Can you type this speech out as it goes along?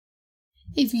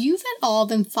If you've at all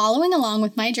been following along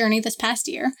with my journey this past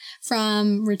year,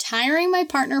 from retiring my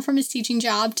partner from his teaching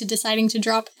job to deciding to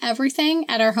drop everything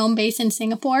at our home base in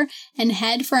Singapore and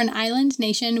head for an island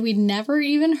nation we'd never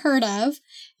even heard of,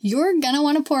 you're gonna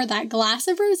want to pour that glass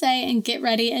of rosé and get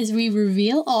ready as we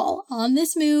reveal all on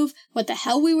this move, what the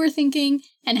hell we were thinking,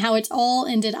 and how it's all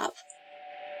ended up.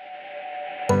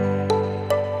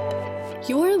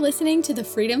 You're listening to the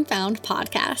Freedom Found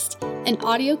podcast, an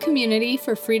audio community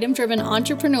for freedom-driven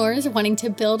entrepreneurs wanting to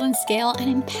build and scale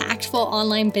an impactful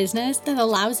online business that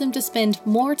allows them to spend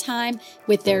more time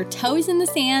with their toes in the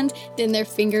sand than their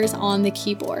fingers on the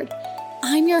keyboard.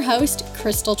 I'm your host,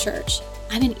 Crystal Church.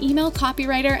 I'm an email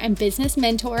copywriter and business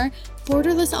mentor,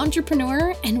 borderless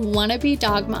entrepreneur, and wannabe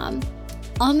dog mom.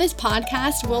 On this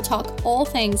podcast, we'll talk all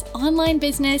things online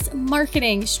business,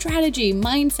 marketing, strategy,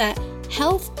 mindset,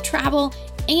 health, travel,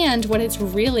 and what it's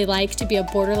really like to be a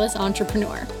borderless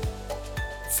entrepreneur.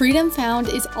 Freedom Found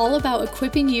is all about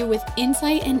equipping you with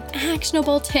insight and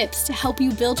actionable tips to help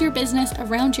you build your business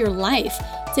around your life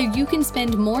so you can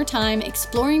spend more time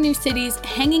exploring new cities,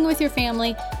 hanging with your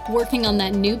family, working on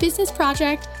that new business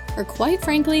project, or quite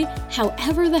frankly,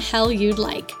 however the hell you'd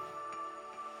like.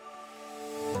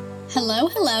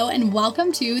 Hello, and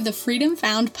welcome to the Freedom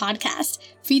Found podcast,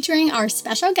 featuring our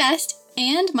special guest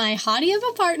and my hottie of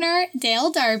a partner, Dale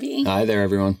Darby. Hi there,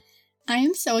 everyone. I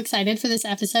am so excited for this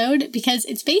episode because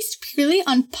it's based purely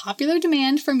on popular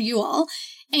demand from you all.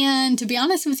 And to be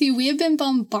honest with you, we have been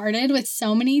bombarded with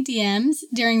so many DMs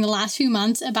during the last few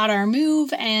months about our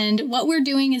move and what we're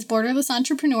doing as borderless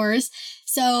entrepreneurs.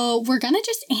 So we're going to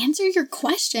just answer your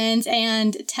questions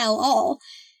and tell all.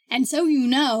 And so you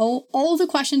know, all the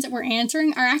questions that we're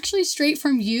answering are actually straight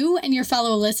from you and your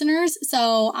fellow listeners.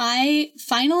 So I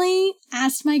finally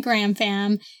asked my Gram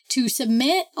fam to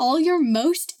submit all your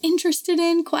most interested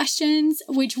in questions,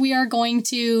 which we are going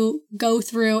to go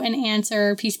through and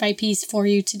answer piece by piece for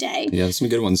you today. Yeah, there's some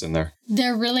good ones in there.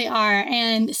 There really are.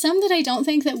 And some that I don't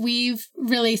think that we've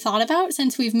really thought about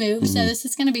since we've moved. So this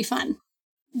is going to be fun.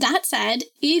 That said,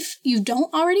 if you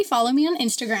don't already follow me on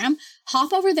Instagram,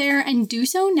 hop over there and do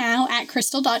so now at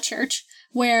crystal.church,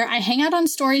 where I hang out on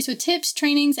stories with tips,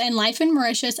 trainings, and life in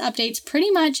Mauritius updates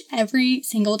pretty much every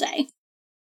single day.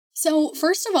 So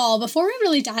first of all, before we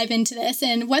really dive into this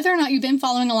and whether or not you've been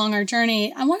following along our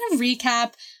journey, I want to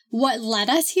recap what led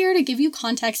us here to give you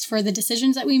context for the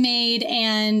decisions that we made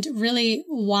and really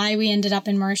why we ended up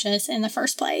in Mauritius in the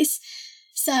first place.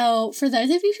 So for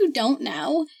those of you who don't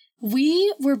know,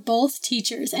 we were both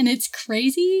teachers, and it's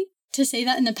crazy to say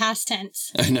that in the past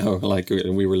tense. I know, like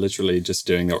we were literally just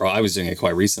doing it, or I was doing it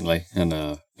quite recently,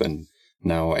 and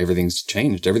now everything's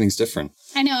changed. Everything's different.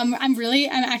 I know. I'm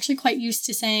actually quite used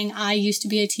to saying I used to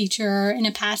be a teacher in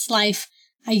a past life.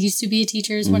 I used to be a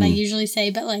teacher is what I usually say,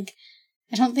 but like,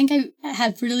 I don't think I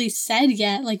have really said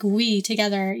yet, like we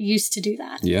together used to do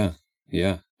that.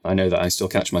 Yeah. I know that I still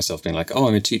catch myself being like, oh,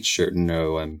 I'm a teacher.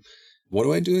 No, what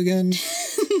do I do again?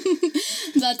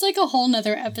 That's like a whole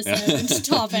nother episode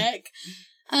topic.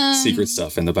 Secret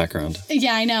stuff in the background.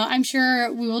 Yeah, I know. I'm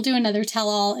sure we will do another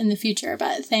tell-all in the future,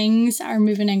 but things are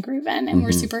moving and grooving, and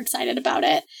we're super excited about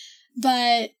it.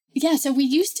 But yeah, so we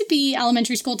used to be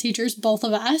elementary school teachers, both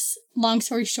of us. Long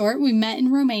story short, we met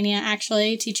in Romania,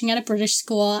 actually, teaching at a British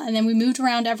school, and then we moved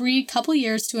around every couple of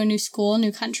years to a new school,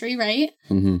 new country, right?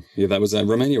 Mm-hmm. Yeah, that was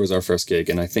Romania was our first gig,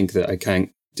 and I think that I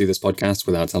can't do this podcast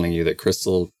without telling you that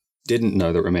Crystal didn't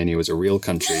know that Romania was a real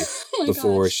country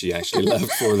before she actually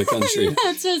left for the country. You're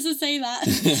not supposed to say that.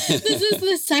 This is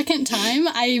the second time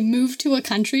I moved to a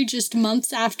country just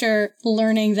months after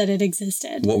learning that it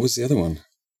existed. What was the other one?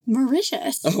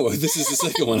 Mauritius. Oh, this is the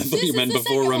second one. I thought you meant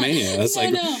before Romania. That's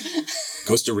no.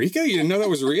 Costa Rica? You didn't know that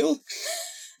was real?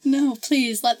 No,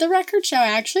 please. Let the record show. I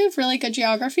actually have really good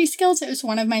geography skills. It was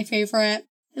one of my favorite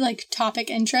topic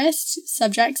interest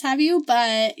subjects, have you?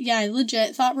 But yeah, I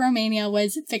legit thought Romania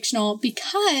was fictional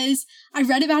because I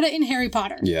read about it in Harry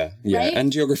Potter. Yeah. Right?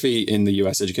 And geography in the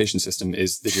US education system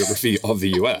is the geography of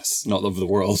the US, not of the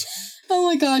world. Oh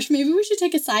my gosh, maybe we should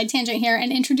take a side tangent here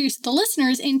and introduce the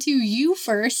listeners into you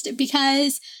first,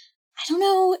 because I don't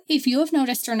know if you have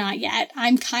noticed or not yet.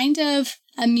 I'm kind of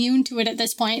immune to it at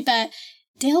this point, but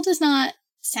Dale does not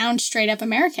sound straight up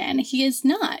American. He is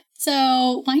not.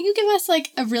 So why don't you give us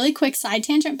a really quick side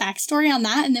tangent backstory on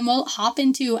that, and then we'll hop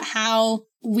into how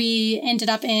we ended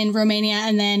up in Romania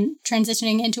and then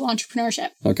transitioning into entrepreneurship.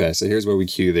 Okay, so here's where we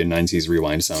cue the 90s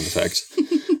rewind sound effect.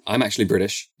 I'm actually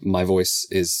British. My voice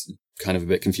is kind of a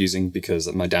bit confusing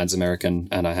because my dad's American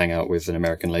and I hang out with an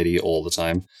American lady all the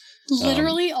time.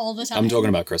 Literally all the time. I'm talking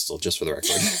about Crystal, just for the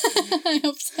record. I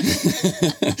hope so.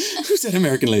 Who said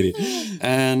American lady?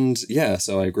 And yeah,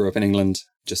 so I grew up in England,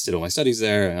 just did all my studies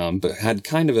there, but had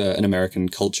kind of an American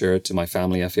culture to my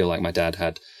family. I feel like my dad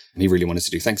had, he really wanted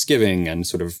to do Thanksgiving and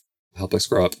sort of help us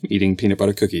grow up eating peanut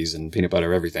butter cookies and peanut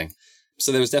butter everything.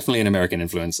 So there was definitely an American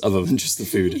influence other than just the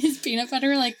food. Is peanut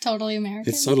butter like totally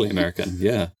American? It's totally American,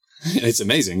 yeah. It's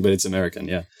amazing, but it's American,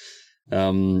 yeah.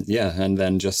 And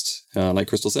then just, like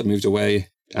Crystal said, moved away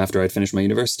after I'd finished my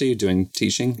university doing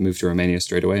teaching, moved to Romania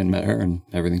straight away and met her, and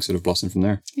everything sort of blossomed from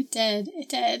there. It did.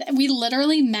 We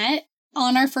literally met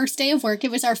on our first day of work.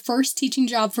 It was our first teaching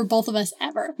job for both of us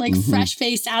ever. Like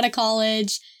fresh-faced out of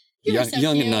college.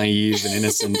 Young and naive and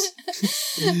innocent.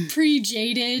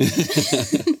 Pre-jaded.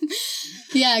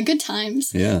 Yeah, good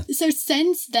times. Yeah. So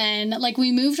since then, like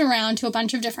we moved around to a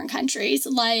bunch of different countries,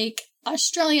 like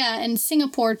Australia and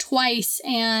Singapore twice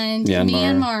and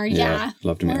Myanmar. Yeah.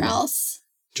 Loved Myanmar. Where else?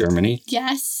 Germany.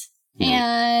 Yes.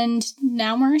 And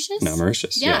now Mauritius? Now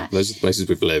Mauritius. Yeah. Those are the places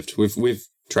we've lived. We've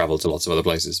traveled to lots of other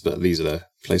places, but these are the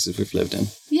places we've lived in.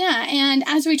 Yeah. And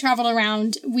as we traveled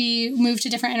around, we moved to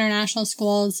different international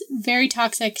schools, very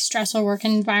toxic, stressful work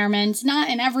environments, not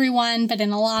in everyone, but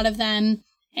in a lot of them.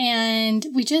 And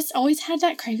we just always had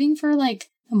that craving for like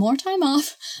more time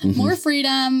off, more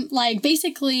freedom, like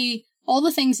basically all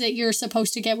the things that you're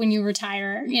supposed to get when you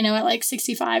retire, you know, at like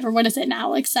 65 or what is it now,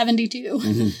 like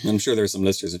 72. I'm sure there's some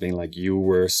listeners being like, you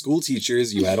were school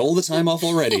teachers, you had all the time off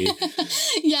already.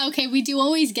 Yeah, okay, we do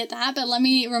always get that, but let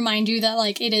me remind you that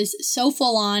like it is so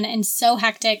full on and so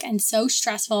hectic and so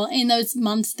stressful in those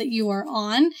months that you are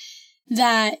on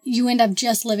that you end up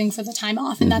just living for the time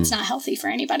off, and that's not healthy for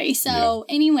anybody. So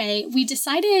anyway, we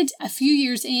decided a few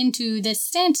years into this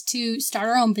stint to start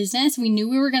our own business. We knew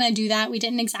we were going to do that. We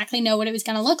didn't exactly know what it was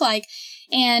going to look like.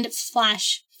 And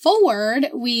flash forward,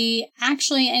 we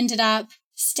actually ended up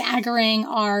staggering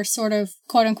our sort of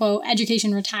quote unquote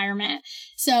education retirement.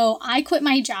 So I quit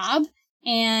my job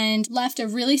and left a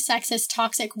really sexist,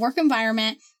 toxic work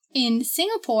environment in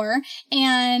Singapore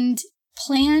and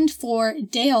planned for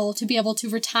Dale to be able to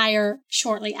retire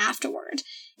shortly afterward.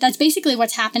 That's basically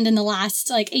what's happened in the last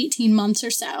like 18 months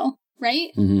or so, right?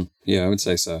 Yeah, I would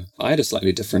say so. I had a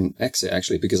slightly different exit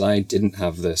actually, because I didn't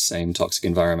have the same toxic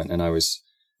environment, and I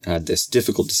had this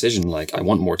difficult decision, like I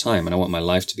want more time and I want my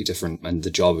life to be different, and the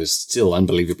job is still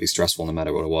unbelievably stressful no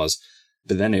matter what it was.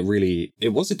 But then it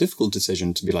was a difficult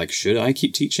decision to be like, should I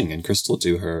keep teaching and Crystal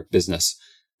do her business?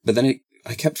 But then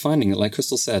I kept finding it, like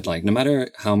Crystal said, like no matter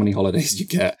how many holidays you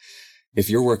get, if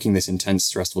you're working this intense,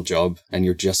 stressful job and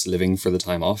you're just living for the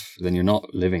time off, then you're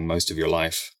not living most of your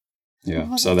life. Yeah.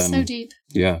 Oh, so deep.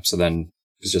 Yeah. So then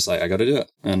it's just like, I got to do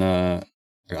it. And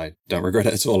I don't regret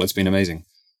it at all. It's been amazing.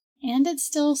 And it's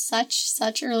still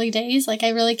such early days. Like I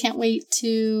really can't wait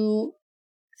to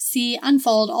see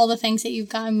unfold all the things that you've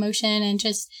got in motion and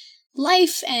just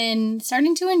life and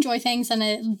starting to enjoy things on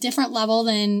a different level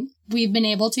than we've been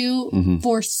able to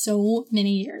for so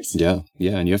many years. Yeah.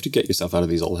 Yeah. And you have to get yourself out of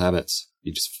these old habits.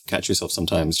 You just catch yourself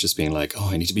sometimes just being like,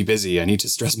 oh, I need to be busy. I need to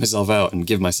stress myself out and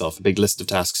give myself a big list of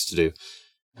tasks to do.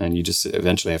 And you just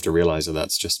eventually have to realize that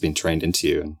that's just been trained into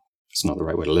you and it's not the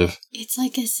right way to live. It's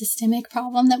like a systemic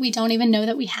problem that we don't even know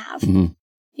that we have.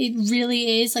 It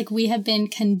really is like we have been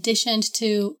conditioned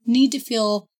to need to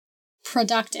feel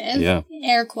productive,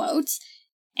 air quotes,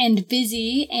 and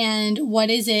busy. And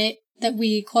what is it that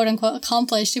we quote unquote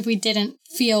accomplished if we didn't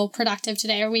feel productive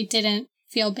today or we didn't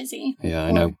feel busy? Yeah,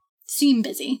 I know. Seem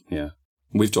busy. Yeah.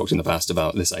 We've talked in the past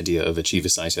about this idea of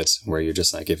achievositis, where you're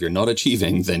just like, if you're not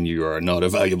achieving, then you are not a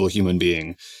valuable human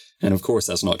being. And of course,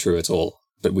 that's not true at all.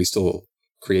 But we still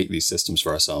create these systems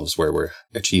for ourselves where we're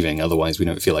achieving. Otherwise, we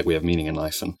don't feel like we have meaning in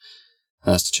life. And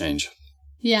that has to change.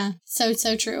 Yeah,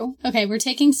 so true. Okay, we're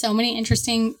taking so many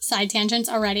interesting side tangents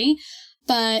already,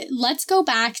 but let's go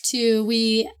back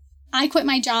to I quit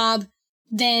my job,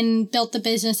 then built the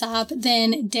business up,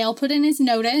 then Dale put in his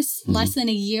notice less than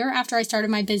a year after I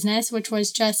started my business, which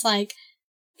was just like,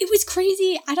 it was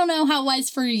crazy. I don't know how it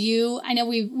was for you. I know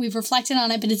we've reflected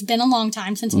on it, but it's been a long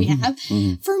time since we have.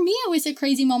 For me, it was a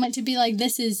crazy moment to be like,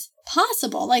 this is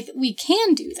possible. Like, we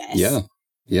can do this. Yeah.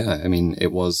 Yeah. I mean,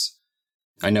 it was...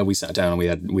 I know we sat down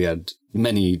and we had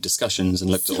many discussions and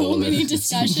looked at all many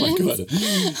discussions. Oh my God.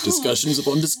 Discussions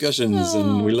upon discussions.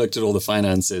 And we looked at all the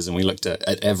finances and we looked at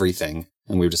everything.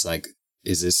 And we were just like,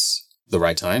 is this the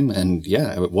right time? And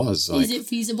yeah, it was. Like, is it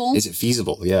feasible? Is it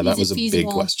feasible? Yeah, that was a big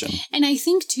question. And I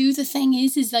think too, the thing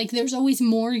is like, there's always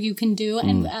more you can do.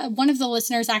 And one of the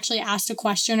listeners actually asked a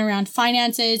question around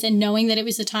finances and knowing that it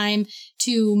was the time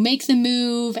to make the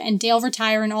move and Dale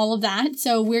retire and all of that.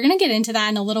 So we're going to get into that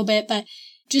in a little bit, but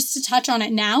just to touch on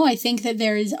it now, I think that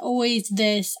there is always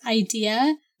this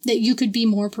idea that you could be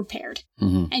more prepared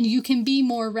and you can be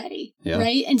more ready,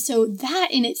 right? And so that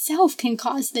in itself can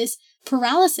cause this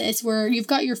paralysis where you've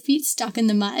got your feet stuck in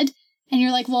the mud and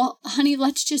you're like, well, honey,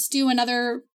 let's just do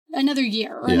another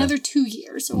year or another 2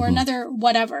 years or another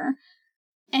whatever.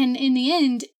 And in the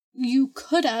end, you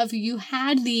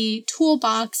had the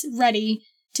toolbox ready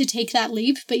to take that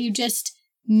leap, but you just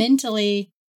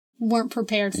mentally weren't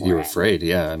prepared for it. You're afraid.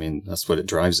 Yeah. I mean, that's what it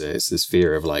drives it. It's this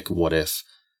fear of like, what if?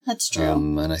 That's true.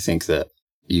 And I think that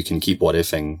you can keep what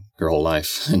ifing your whole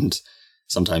life. And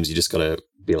sometimes you just got to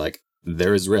be like,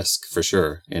 there is risk for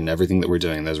sure in everything that we're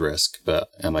doing. There's risk, but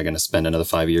am I going to spend another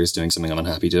 5 years doing something I'm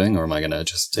unhappy doing? Or am I going to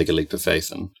just take a leap of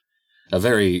faith, and a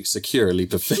very secure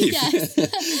leap of faith? Yes.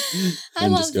 I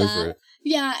love just go that. for it.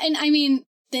 Yeah. And I mean,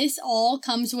 this all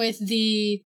comes with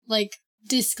the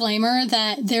disclaimer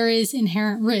that there is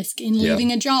inherent risk in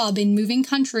leaving a job, in moving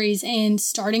countries, and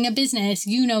starting a business.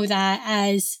 You know that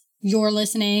as you're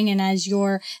listening and as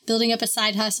you're building up a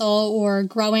side hustle or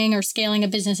growing or scaling a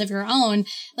business of your own,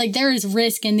 like there is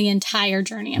risk in the entire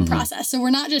journey and process. So we're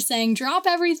not just saying drop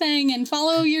everything and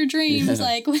follow your dreams.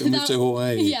 Move to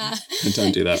Hawaii. Yeah.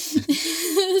 Don't do that.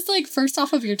 It's like first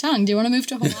off of your tongue. Do you want to move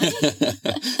to Hawaii?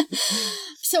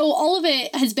 So all of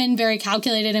it has been very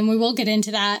calculated, and we will get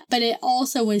into that. But it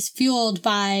also was fueled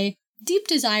by deep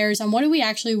desires on what do we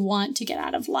actually want to get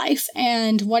out of life,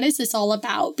 and what is this all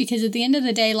about? Because at the end of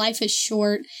the day, life is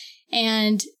short.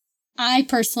 And I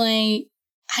personally,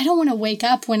 I don't want to wake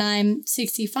up when I'm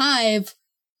 65,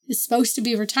 it's supposed to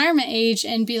be retirement age,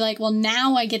 and be like, well,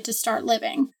 now I get to start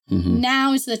living.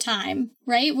 Now is the time,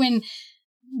 right? When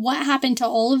what happened to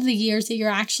all of the years that you're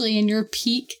actually in your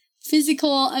peak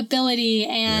physical ability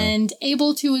and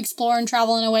able to explore and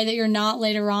travel in a way that you're not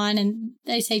later on. And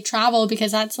they say travel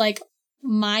because that's like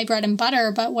my bread and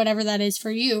butter, but whatever that is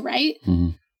for you, right?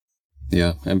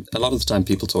 Yeah. And a lot of the time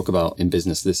people talk about in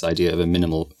business this idea of a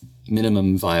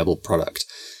minimum viable product.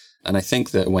 And I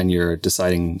think that when you're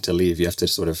deciding to leave, you have to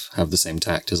sort of have the same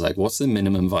tact as like, what's the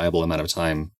minimum viable amount of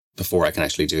time before I can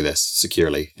actually do this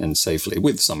securely and safely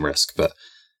with some risk? But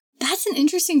that's an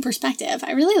interesting perspective.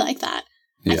 I really like that.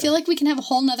 Yeah. I feel like we can have a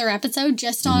whole nother episode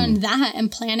just on that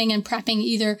and planning and prepping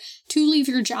either to leave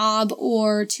your job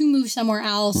or to move somewhere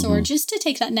else or just to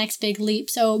take that next big leap.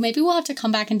 So maybe we'll have to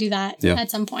come back and do that at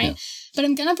some point. Yeah. But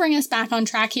I'm going to bring us back on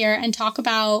track here and talk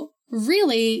about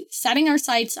really setting our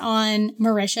sights on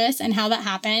Mauritius and how that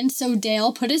happened. So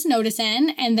Dale put his notice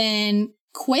in and then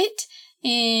quit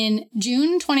in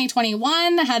June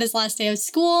 2021, had his last day of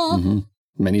school.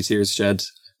 Many tears shed.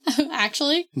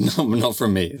 Actually? No, not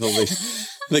from me.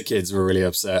 The kids were really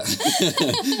upset.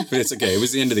 But it's okay. It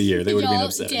was the end of the year. They would have been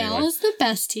upset Dale anyway. is the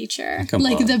best teacher. Come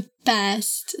on. The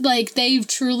best. Like, they've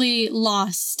truly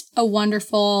lost a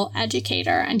wonderful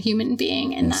educator and human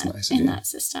being in that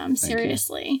system.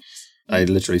 Seriously. I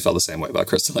literally felt the same way about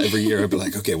Crystal. Every year I'd be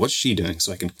like, okay, what's she doing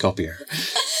so I can copy her?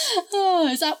 Oh,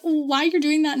 is that why you're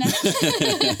doing that now?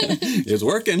 It's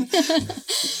working.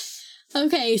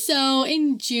 Okay, so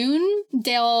in June,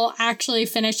 Dale actually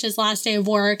finished his last day of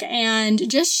work. And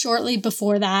just shortly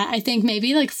before that, I think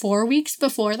maybe like 4 weeks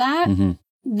before that,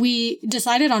 we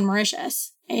decided on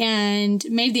Mauritius and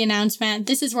made the announcement,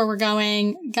 this is where we're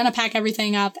going, gonna pack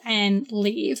everything up and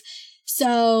leave.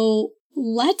 So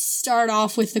let's start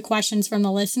off with the questions from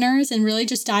the listeners and really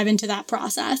just dive into that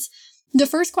process. The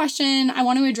first question I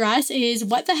want to address is,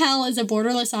 what the hell is a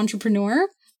borderless entrepreneur?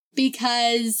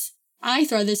 Because I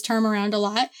throw this term around a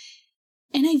lot,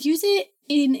 and I use it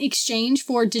in exchange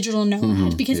for digital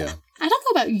nomad because I don't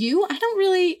know about you. I don't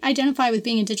really identify with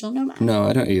being a digital nomad. No,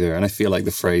 I don't either. And I feel like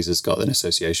the phrase has got an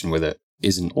association with it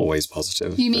isn't always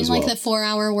positive. You mean like the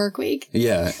 4-hour work week?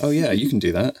 Yeah. Oh, yeah. You can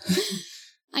do that.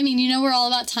 I mean, we're all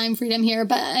about time freedom here,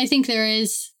 but I think there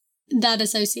is that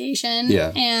association.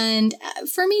 Yeah. And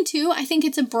for me too, I think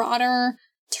it's a broader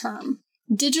term.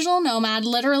 Digital nomad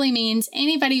literally means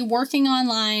anybody working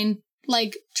online,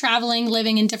 like traveling,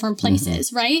 living in different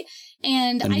places, right?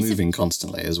 And moving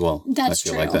constantly as well. That's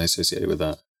true. I feel like that's associated with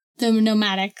that. The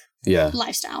nomadic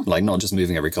lifestyle. Like not just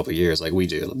moving every couple of years like we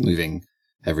do, like moving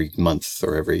every month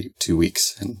or every 2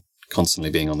 weeks and constantly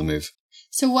being on the move.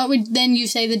 So what would then you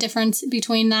say the difference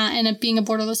between that and being a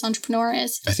borderless entrepreneur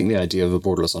is? I think the idea of a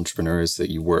borderless entrepreneur is that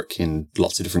you work in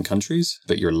lots of different countries,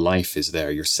 but your life is there.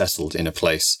 You're settled in a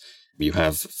place. You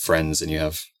have friends and you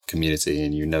have community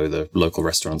and you know the local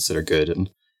restaurants that are good and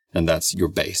that's your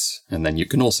base. And then you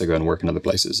can also go and work in other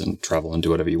places and travel and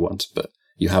do whatever you want, but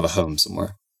you have a home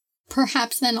somewhere.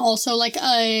 Perhaps then also like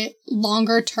a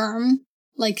longer term,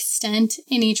 like stint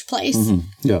in each place.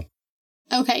 Yeah.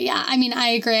 Okay, yeah. I mean, I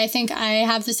agree. I think I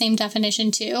have the same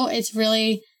definition too. It's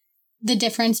really the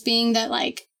difference being that,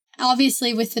 like,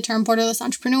 obviously with the term borderless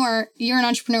entrepreneur, you're an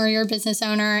entrepreneur, you're a business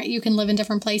owner, you can live in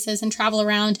different places and travel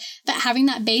around. But having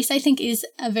that base, I think, is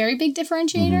a very big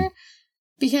differentiator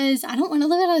because I don't want to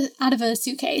live out of a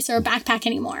suitcase or a backpack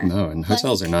anymore. No, and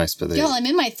hotels are nice, but I'm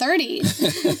in my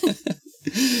 30s.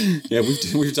 Yeah,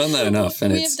 we've done that enough,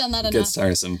 and it gets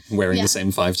tiresome wearing the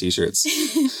same 5 t-shirts.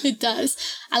 It does.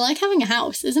 I like having a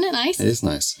house. Isn't it nice? It is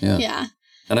nice, yeah. Yeah.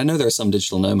 And I know there are some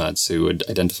digital nomads who would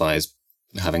identify as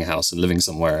having a house and living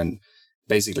somewhere and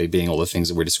basically being all the things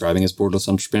that we're describing as borderless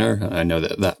entrepreneur. And I know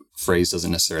that phrase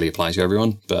doesn't necessarily apply to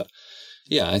everyone, but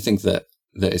yeah, I think that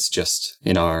it's just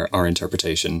in our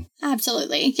interpretation.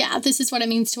 Absolutely. Yeah, this is what it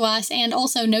means to us. And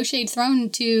also, no shade thrown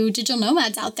to digital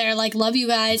nomads out there. Like, love you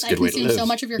guys. I consume so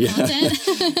much of your content.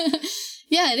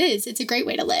 Yeah, it is. It's a great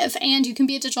way to live. And you can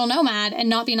be a digital nomad and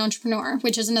not be an entrepreneur,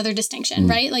 which is another distinction,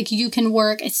 right? Like, you can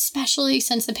work, especially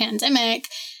since the pandemic.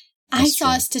 I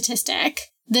saw a statistic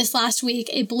this last week.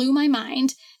 It blew my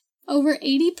mind. Over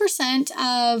 80%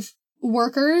 of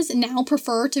workers now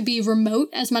prefer to be remote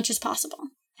as much as possible.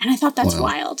 And I thought that's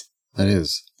wild. That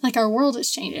is. Like, our world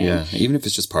is changing. Yeah. Even if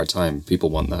it's just part-time,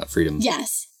 people want that freedom.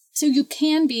 Yes. So you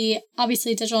can be,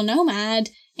 obviously, a digital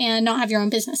nomad and not have your own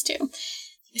business too.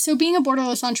 So being a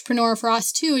borderless entrepreneur for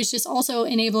us too is just also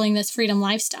enabling this freedom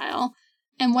lifestyle.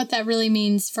 And what that really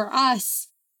means for us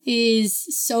is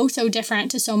so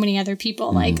different to so many other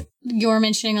people. Like you're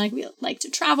mentioning, like, we like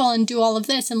to travel and do all of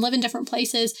this and live in different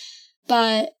places.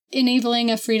 But enabling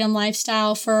a freedom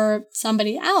lifestyle for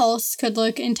somebody else could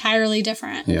look entirely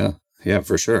different. Yeah. Yeah,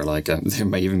 for sure. Like there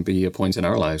may even be a point in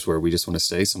our lives where we just want to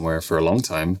stay somewhere for a long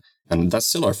time. And that's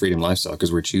still our freedom lifestyle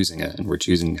because we're choosing it and we're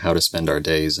choosing how to spend our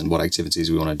days and what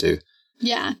activities we want to do.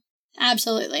 Yeah,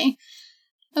 absolutely.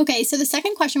 Okay, so the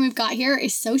second question we've got here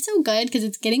is so good because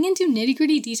it's getting into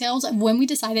nitty-gritty details of when we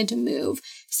decided to move.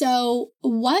 So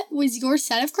what was your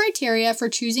set of criteria for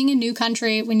choosing a new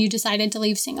country when you decided to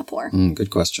leave Singapore?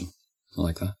 Good question. I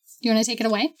like that. You want to take it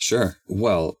away? Sure.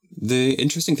 Well, the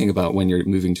interesting thing about when you're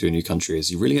moving to a new country is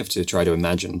you really have to try to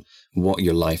imagine what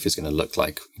your life is going to look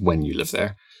like when you live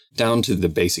there. Down to the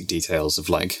basic details of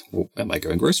like, well, am I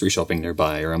going grocery shopping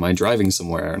nearby or am I driving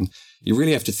somewhere? And you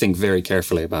really have to think very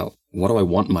carefully about what do I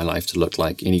want my life to look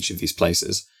like in each of these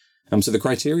places. So the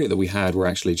criteria that we had were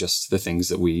actually just the things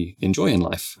that we enjoy in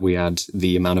life. We had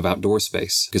the amount of outdoor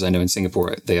space, because I know in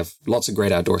Singapore they have lots of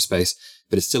great outdoor space,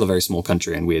 but it's still a very small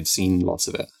country and we had seen lots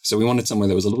of it. So we wanted somewhere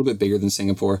that was a little bit bigger than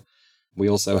Singapore. We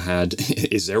also had,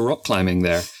 is there rock climbing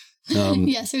there?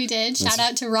 Yes, we did. Shout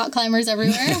out to rock climbers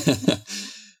everywhere.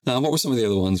 What were some of the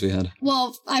other ones we had?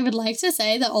 Well, I would like to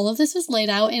say that all of this was laid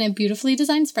out in a beautifully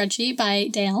designed spreadsheet by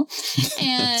Dale.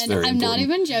 And I'm not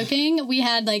even joking. We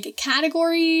had like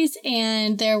categories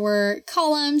and there were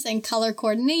columns and color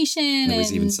coordination. There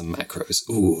was even some macros.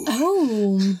 Ooh.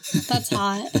 Oh, that's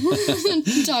hot.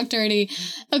 Talk dirty.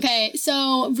 Okay,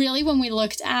 so really when we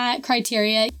looked at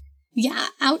criteria, yeah,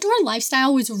 outdoor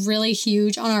lifestyle was really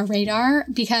huge on our radar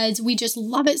because we just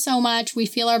love it so much. We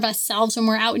feel our best selves when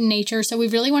we're out in nature. So we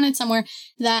really wanted somewhere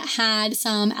that had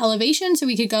some elevation so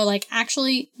we could go like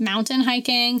actually mountain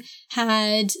hiking,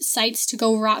 had sites to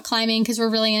go rock climbing because we're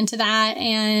really into that,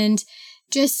 and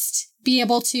just be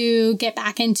able to get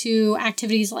back into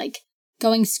activities like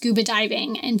going scuba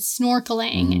diving and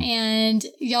snorkeling. And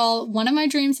y'all, one of my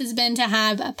dreams has been to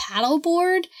have a paddle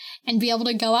board and be able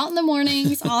to go out in the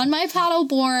mornings on my paddle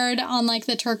board on like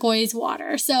the turquoise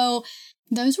water. So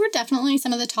those were definitely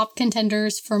some of the top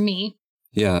contenders for me.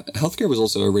 Yeah, healthcare was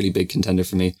also a really big contender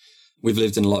for me. We've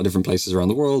lived in a lot of different places around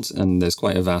the world and there's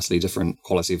quite a vastly different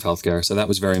quality of healthcare. So that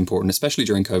was very important, especially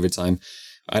during COVID time.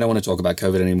 I don't want to talk about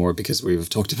COVID anymore because we've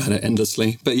talked about it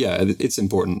endlessly. But yeah, it's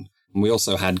important. We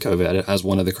also had COVID as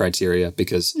one of the criteria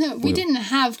because... No, we didn't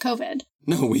have COVID.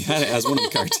 No, we had it as one of the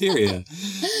criteria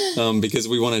because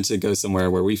we wanted to go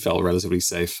somewhere where we felt relatively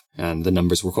safe and the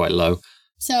numbers were quite low.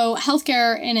 So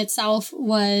healthcare in itself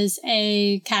was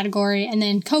a category, and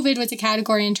then COVID was a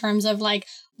category in terms of like,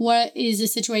 what is the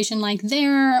situation like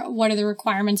there? What are the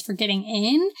requirements for getting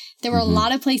in? There were a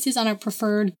lot of places on our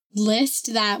preferred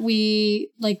list that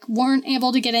we like weren't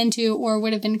able to get into or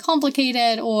would have been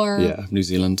complicated or... Yeah, New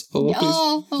Zealand.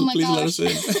 Oh my gosh.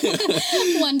 Let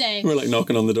us in. One day. We're like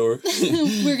knocking on the door.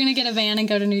 We're going to get a van and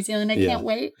go to New Zealand. I can't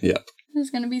wait. Yep. It's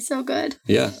going to be so good.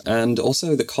 Yeah. And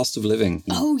also the cost of living.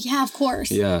 Oh, yeah, of course.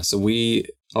 Yeah. So we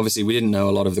obviously we didn't know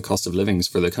a lot of the cost of livings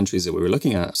for the countries that we were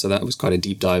looking at. So that was quite a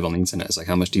deep dive on the internet. It's like,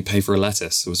 how much do you pay for a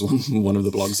lettuce? It was one of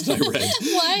the blogs that I read.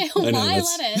 Why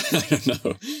lettuce? I don't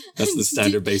know. That's the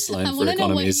standard baseline for economies. I want to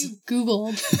know what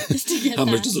you Googled to get how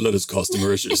much does a lettuce cost in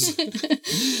Mauritius?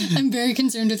 I'm very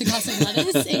concerned with the cost of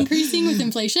lettuce increasing with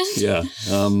inflation. Yeah.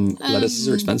 Lettuces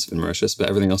are expensive in Mauritius, but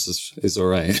everything else is all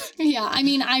right. Yeah. I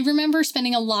mean, I remember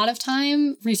spending a lot of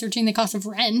time researching the cost of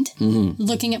rent,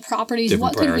 looking at properties.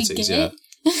 Different what could we get? Yeah.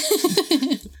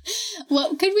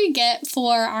 What could we get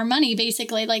for our money,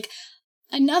 basically? Like,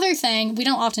 another thing we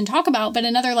don't often talk about, but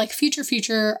another like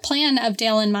future plan of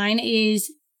Dale and mine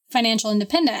is financial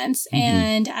independence.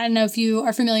 And I don't know if you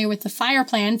are familiar with the FIRE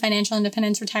plan, Financial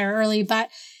Independence, Retire Early, but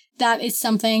that is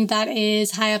something that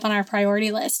is high up on our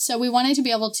priority list. So we wanted to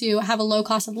be able to have a low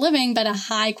cost of living, but a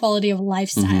high quality of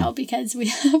lifestyle because we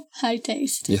have high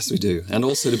taste. Yes, we do. And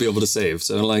also to be able to save.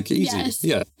 So like easy. Yes.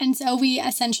 Yeah. And so we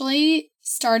essentially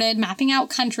started mapping out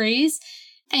countries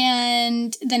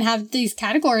and then have these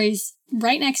categories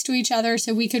right next to each other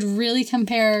so we could really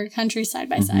compare countries side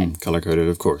by side. Color-coded,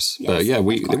 of course. Yes, but yeah,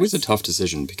 it was a tough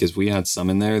decision because we had some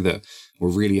in there that were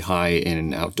really high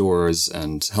in outdoors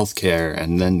and healthcare,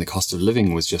 and then the cost of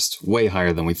living was just way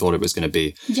higher than we thought it was going to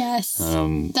be. Yes,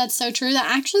 that's so true. That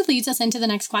actually leads us into the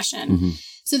next question.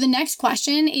 So the next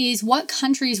question is, what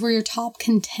countries were your top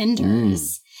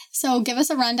contenders? So give us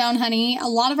a rundown, honey. A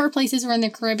lot of our places were in the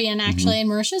Caribbean, actually, and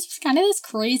Mauritius was kind of this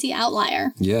crazy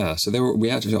outlier. Yeah, so we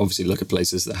had to obviously look at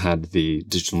places that had the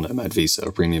digital nomad visa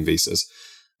or premium visas.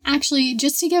 Actually,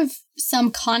 just to give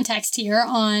some context here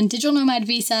on digital nomad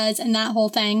visas and that whole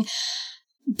thing,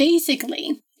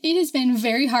 basically, it has been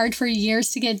very hard for years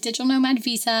to get digital nomad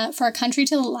visa for a country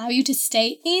to allow you to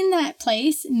stay in that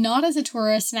place, not as a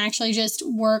tourist, and actually just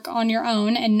work on your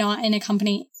own and not in a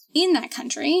company in that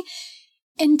country,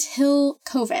 until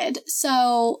COVID.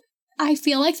 So I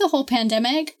feel like the whole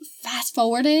pandemic fast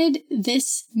forwarded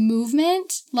this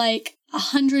movement like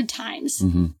 100 times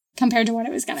compared to what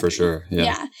it was going to be. For sure.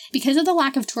 Yeah. Because of the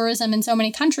lack of tourism in so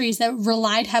many countries that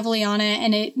relied heavily on it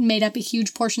and it made up a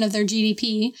huge portion of their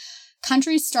GDP,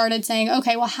 countries started saying,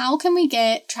 okay, well, how can we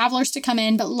get travelers to come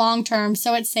in, but long term,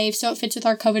 so it's safe, so it fits with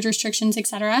our COVID restrictions,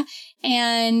 etc.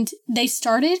 And they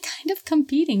started kind of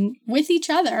competing with each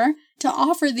other to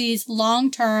offer these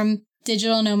long-term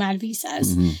digital nomad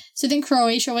visas. So I think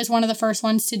Croatia was one of the first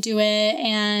ones to do it,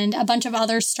 and a bunch of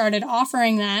others started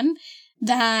offering them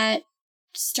that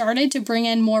started to bring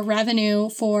in more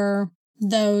revenue for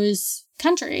those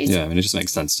countries. Yeah, I mean, it just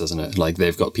makes sense, doesn't it? Like,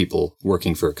 they've got people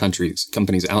working for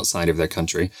companies outside of their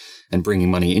country and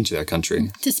bringing money into their country.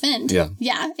 To spend. Yeah.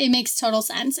 Yeah, it makes total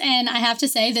sense. And I have to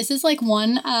say, this is like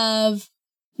one of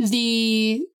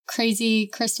the crazy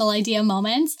crystal idea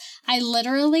moments. I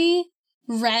literally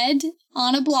read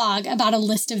on a blog about a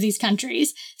list of these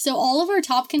countries. So all of our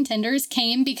top contenders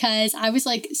came because I was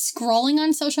like scrolling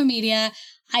on social media.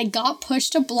 I got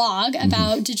pushed a blog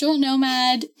about digital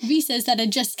nomad visas that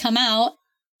had just come out,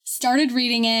 started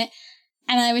reading it,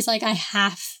 and I was like, I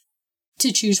have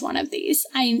to choose one of these.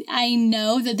 I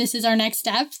know that this is our next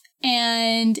step.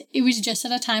 And it was just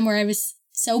at a time where I was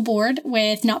so bored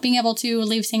with not being able to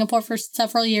leave Singapore for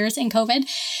several years in COVID.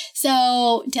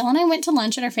 So Dale and I went to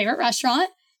lunch at our favorite restaurant.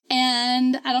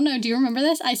 And I don't know, do you remember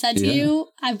this? I said to you,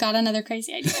 I've got another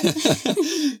crazy idea.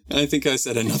 I think I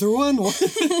said another one.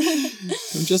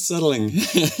 I'm just settling.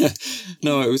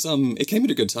 No, it came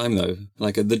at a good time though.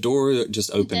 Like the door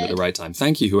just opened at the right time.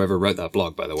 Thank you, whoever wrote that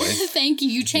blog, by the way. Thank you.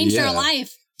 You changed our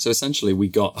life. So essentially we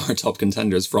got our top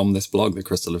contenders from this blog that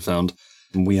Crystal had found.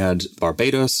 And we had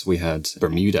Barbados, we had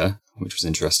Bermuda, which was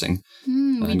interesting.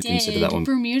 We did. That one.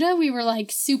 Bermuda, we were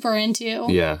like super into.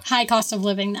 Yeah. High cost of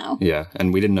living though. Yeah.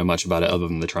 And we didn't know much about it other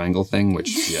than the triangle thing,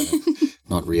 which,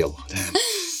 not real.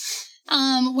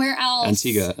 Damn. Where else?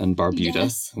 Antigua and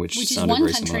Barbuda, which sounded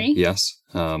very similar. Yes.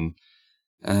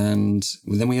 And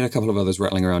then we had a couple of others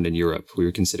rattling around in Europe. We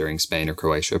were considering Spain or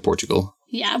Croatia or Portugal.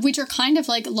 Yeah, which are kind of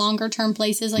like longer term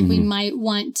places like we might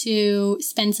want to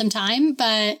spend some time,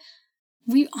 but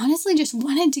we honestly just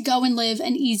wanted to go and live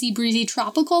an easy breezy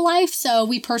tropical life. So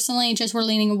we personally just were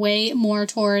leaning way more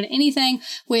toward anything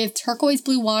with turquoise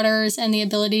blue waters and the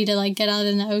ability to like get out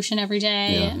in the ocean every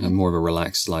day. Yeah, and more of a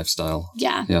relaxed lifestyle.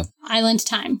 Yeah. Island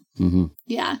time.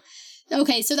 Yeah.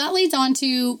 Okay, so that leads on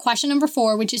to question number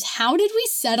 4, which is how did we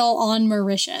settle on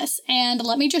Mauritius? And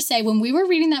let me just say, when we were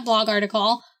reading that blog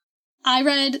article, I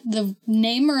read the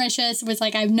name Mauritius, was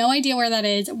like, I have no idea where that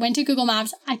is. Went to Google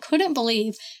Maps. I couldn't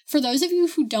believe, for those of you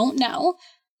who don't know,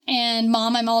 and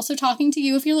Mom, I'm also talking to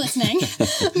you if you're listening,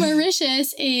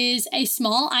 Mauritius is a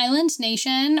small island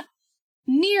nation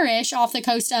nearish off the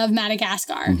coast of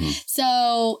Madagascar. Mm-hmm.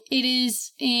 So it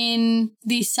is in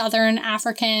the southern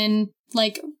African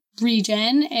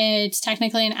region. It's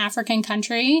technically an African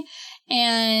country,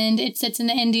 and it sits in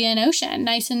the Indian Ocean,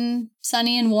 nice and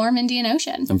sunny and warm Indian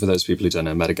Ocean. And for those people who don't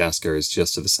know, Madagascar is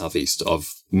just to the southeast of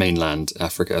mainland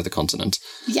Africa, the continent.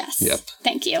 Yes. Yep.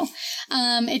 Thank you.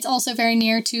 It's also very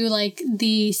near to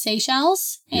the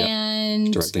Seychelles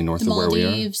and directly north the of where we are.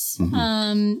 Maldives.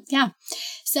 Mm-hmm. Yeah.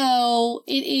 So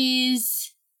it is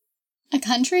a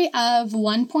country of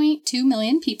 1.2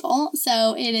 million people.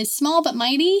 So it is small but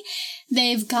mighty.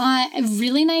 They've got a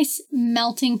really nice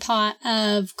melting pot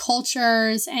of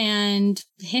cultures and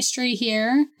history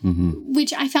here,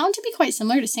 which I found to be quite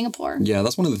similar to Singapore. Yeah,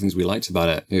 that's one of the things we liked about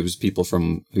it. It was people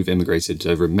who've immigrated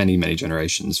over many, many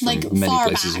generations from many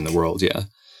places in the world. Yeah.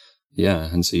 Yeah.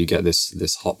 And so you get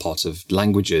this hot pot of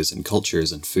languages and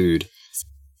cultures and food.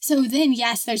 So then,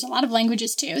 yes, there's a lot of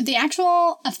languages too. The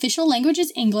actual official language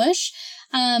is English,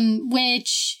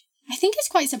 which I think is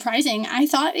quite surprising. I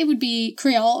thought it would be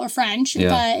Creole or French,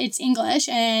 but it's English,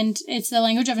 and it's the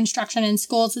language of instruction in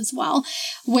schools as well,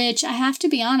 which I have to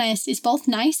be honest is both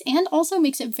nice and also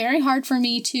makes it very hard for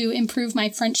me to improve my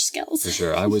French skills. For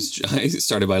sure. I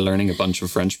started by learning a bunch of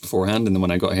French beforehand, and then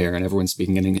when I got here and everyone's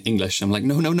speaking in English, I'm like,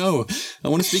 no, I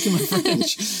want to speak in my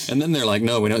French. And then they're like,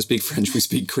 no, we don't speak French, we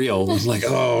speak Creole. I'm like,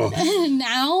 oh.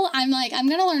 Now I'm like, I'm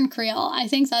going to learn Creole. I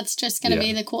think that's just going to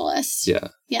be the coolest. Yeah.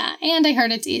 Yeah, and I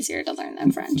heard it's easier to learn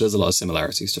than French. There's a lot of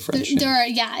similarities to French.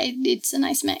 It's a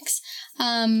nice mix.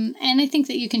 And I think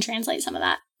that you can translate some of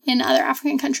that in other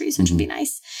African countries, which would be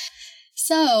nice.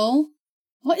 So,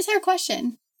 what is our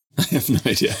question? I have no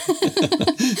idea.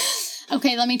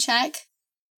 Okay, let me check.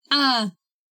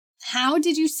 How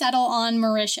did you settle on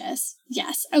Mauritius?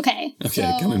 Yes. Okay. Okay,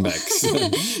 so, coming back. So,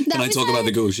 can I talk about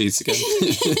the Google Sheets again?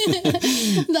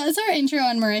 That's our intro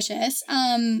on Mauritius.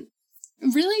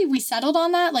 Really, we settled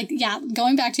on that.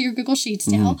 Going back to your Google Sheets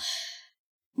now,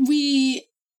 we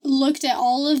looked at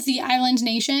all of the island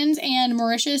nations, and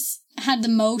Mauritius had the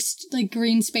most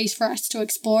green space for us to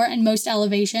explore and most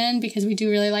elevation, because we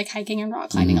do really like hiking and rock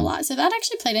climbing a lot. So that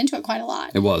actually played into it quite a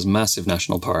lot. It was massive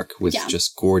national park with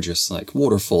just gorgeous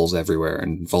waterfalls everywhere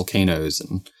and volcanoes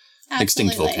and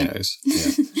extinct volcanoes.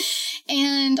 Yeah.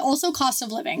 And also cost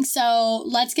of living. So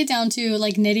let's get down to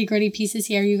nitty gritty pieces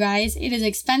here, you guys. It is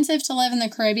expensive to live in the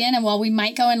Caribbean. And while we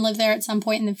might go and live there at some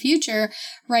point in the future,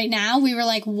 right now we were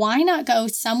like, why not go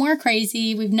somewhere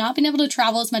crazy? We've not been able to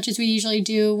travel as much as we usually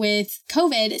do with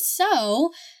COVID.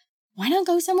 So why not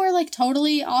go somewhere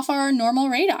totally off our normal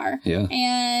radar? Yeah.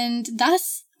 And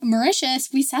thus,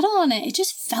 Mauritius, we settled on it. It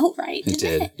just felt right.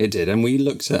 It did. And we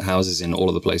looked at houses in all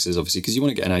of the places, obviously, because you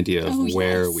want to get an idea of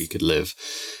where we could live.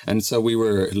 And so we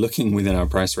were looking within our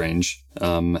price range,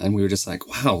 and we were just like,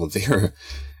 wow,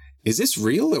 is this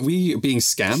real? Are we being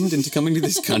scammed into coming to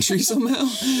this country somehow?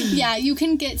 Yeah, you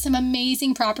can get some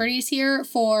amazing properties here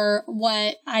for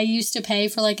what I used to pay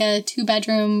for a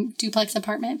 2-bedroom duplex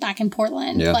apartment back in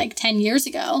Portland 10 years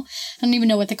ago. I don't even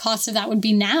know what the cost of that would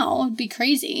be now. It'd be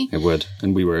crazy. It would.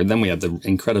 And then we had the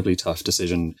incredibly tough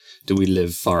decision. Do we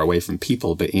live far away from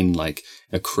people, but in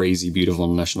a crazy,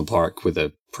 beautiful national park with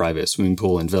a private swimming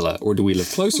pool and villa? Or do we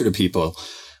live closer to people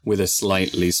with a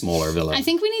slightly smaller villa? I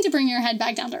think we need to bring your head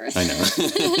back down to earth. I know.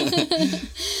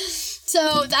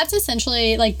 So that's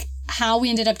essentially how we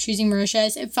ended up choosing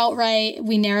Mauritius. It felt right.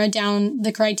 We narrowed down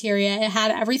the criteria. It had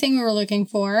everything we were looking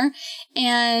for.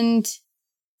 And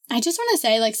I just want to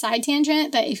say, side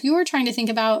tangent, that if you were trying to think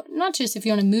about, not just if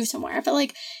you want to move somewhere,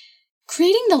 but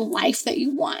creating the life that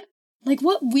you want,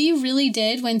 what we really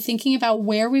did when thinking about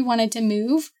where we wanted to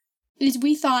move is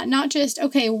we thought not just,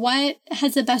 okay, what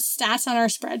has the best stats on our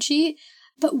spreadsheet,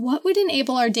 but what would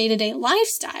enable our day-to-day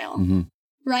lifestyle,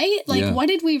 right? What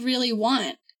did we really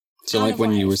want? So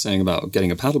when you were saying about getting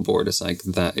a paddleboard, it's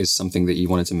that is something that you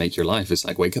wanted to make your life. It's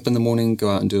wake up in the morning, go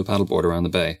out and do a paddleboard around the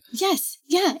bay. Yes.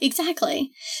 Yeah,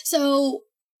 exactly. So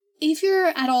if you're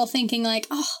at all thinking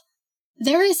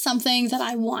there is something that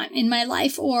I want in my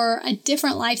life or a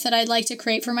different life that I'd like to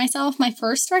create for myself, my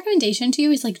first recommendation to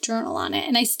you is journal on it.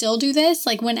 And I still do this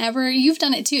whenever you've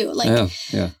done it too. Yeah,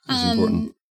 that's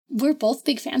important. We're both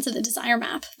big fans of the Desire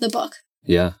Map, the book.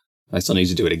 Yeah, I still need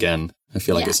to do it again. I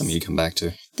feel like it's something you come back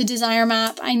to. The Desire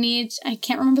Map. I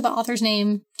can't remember the author's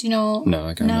name. Do you know? No,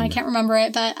 I can't remember. I can't remember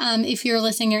it. But if you're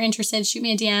listening, you're interested, shoot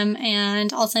me a DM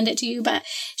and I'll send it to you. But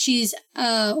she's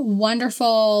a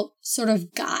wonderful sort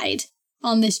of guide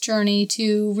on this journey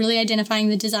to really identifying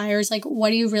the desires,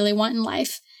 what do you really want in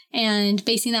life, and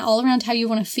basing that all around how you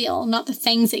want to feel, not the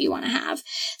things that you want to have.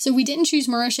 So we didn't choose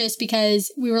Mauritius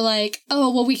because we were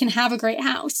we can have a great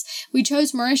house. We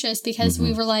chose Mauritius because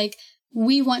we were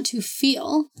we want to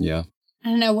feel. Yeah. I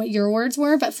don't know what your words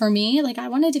were, but for me, like I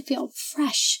wanted to feel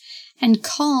fresh and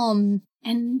calm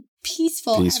and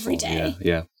peaceful every day.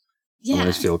 Yeah. I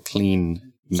wanted to feel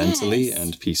clean mentally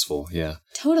and peaceful. Yeah.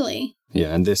 Totally.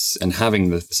 Yeah. And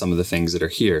having some of the things that are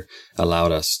here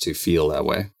allowed us to feel that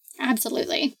way.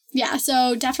 Absolutely. Yeah.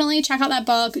 So definitely check out that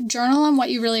book, journal on what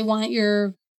you really want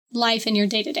your life and your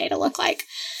day-to-day to look like.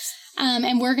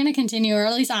 And we're going to continue, or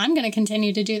at least I'm going to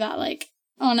continue to do that like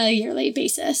on a yearly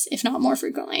basis, if not more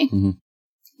frequently. Mm-hmm.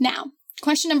 Now,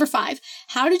 question number 5.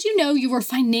 How did you know you were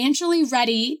financially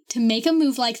ready to make a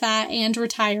move like that and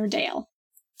retire, Dale?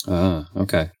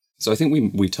 Okay. So I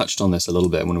think we touched on this a little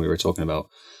bit when we were talking about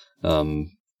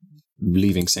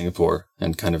leaving Singapore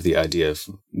and kind of the idea of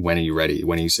when are you ready?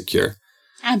 When are you secure?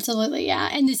 Absolutely, yeah.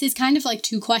 And this is kind of like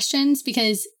 2 questions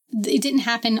because it didn't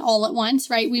happen all at once,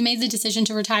 right? We made the decision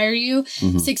to retire you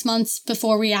 6 months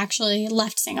before we actually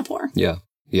left Singapore. Yeah.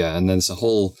 Yeah. And then it's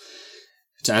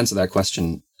to answer that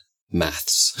question,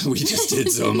 maths. We just did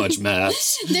so much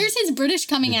maths. There's his British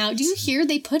coming out. Do you hear?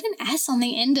 They put an S on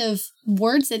the end of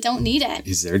words that don't need it.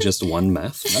 Is there just one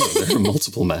math? No, there are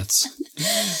multiple maths.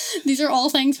 These are all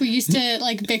things we used to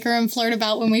like bicker and flirt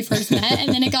about when we first met. And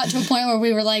then it got to a point where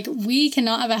we were like, we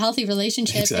cannot have a healthy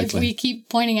relationship if we keep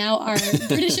pointing out our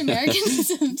British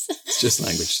Americanisms. It's just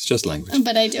language. It's just language.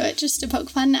 But I do it just to poke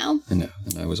fun now. I know.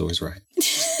 And I was always right.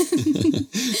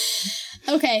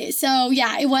 Okay, so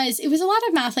yeah, it was a lot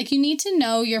of math. Like you need to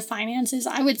know your finances,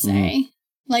 I would say.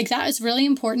 Like that is really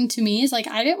important to me. Is like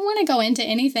I didn't want to go into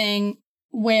anything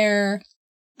where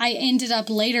I ended up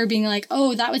later being like,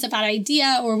 oh, that was a bad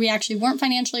idea, or we actually weren't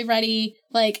financially ready.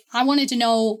 Like I wanted to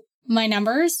know my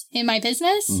numbers in my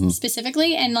business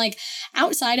specifically. And like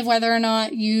outside of whether or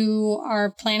not you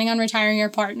are planning on retiring your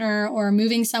partner or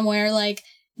moving somewhere, like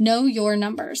know your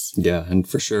numbers. Yeah. And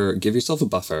for sure, give yourself a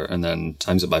buffer and then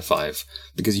times it by 5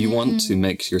 because you want to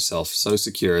make yourself so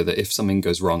secure that if something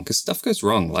goes wrong, because stuff goes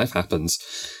wrong, life happens,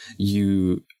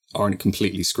 you aren't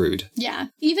completely screwed. Yeah.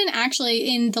 Even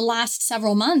actually in the last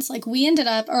several months, like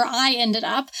I ended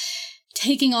up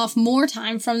taking off more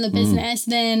time from the business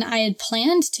than I had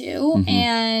planned to.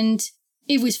 And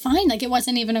it was fine. Like it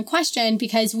wasn't even a question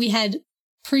because we had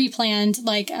pre-planned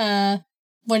like,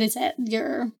 what is it?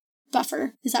 Your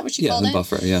buffer. Is that what you called it? Yeah, the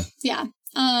buffer. Yeah. Yeah.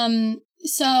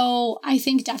 So I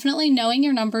think definitely knowing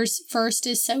your numbers first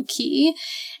is so key.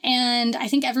 And I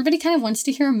think everybody kind of wants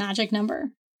to hear a magic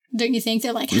number. Don't you think?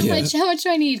 They're like, how much do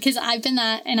I need? Because I've been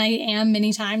that, and I am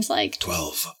many times like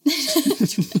 12.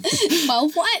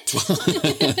 12 what?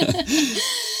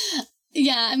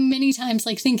 Yeah, many times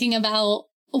like thinking about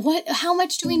how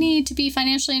much do we need to be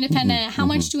financially independent? How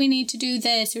much do we need to do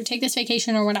this or take this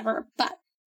vacation or whatever? But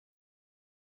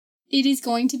it is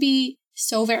going to be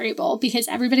so variable because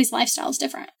everybody's lifestyle is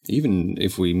different. Even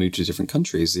if we moved to different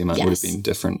countries, the amount would have been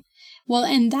different. Well,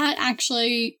 and that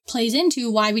actually plays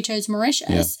into why we chose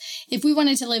Mauritius. Yeah. If we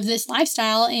wanted to live this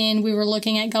lifestyle and we were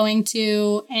looking at going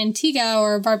to Antigua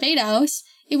or Barbados,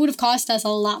 it would have cost us a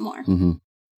lot more.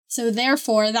 So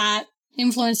therefore, that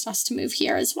influenced us to move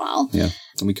here as well. Yeah.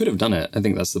 And we could have done it. I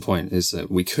think that's the point, is that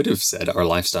we could have said our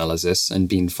lifestyle is this and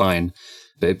been fine.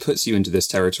 But it puts you into this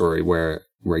territory where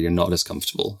you're not as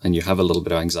comfortable and you have a little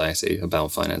bit of anxiety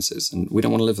about finances. And we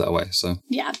don't want to live that way. So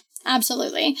yeah,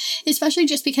 absolutely. Especially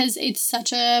just because it's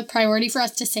such a priority for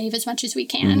us to save as much as we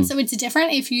can. So it's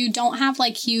different if you don't have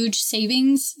like huge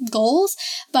savings goals.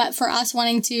 But for us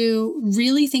wanting to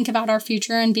really think about our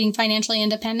future and being financially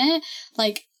independent,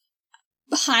 like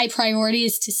high priority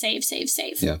is to save.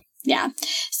 Yeah. Yeah.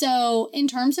 So in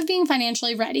terms of being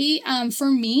financially ready,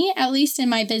 for me, at least in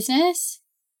my business,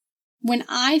 when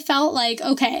I felt like,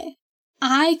 okay,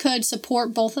 I could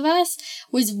support both of us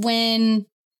was when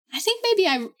I think maybe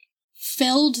I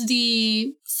filled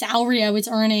the salary I was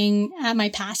earning at my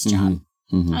past job,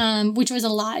 which was a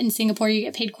lot. In Singapore, you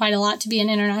get paid quite a lot to be an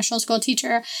international school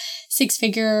teacher,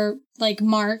 6-figure like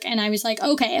mark. And I was like,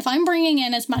 okay, if I'm bringing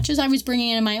in as much as I was bringing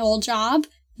in my old job,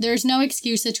 there's no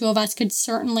excuse the two of us could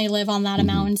certainly live on that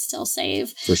amount and still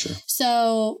save. For sure.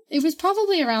 So it was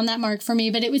probably around that mark for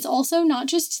me, but it was also not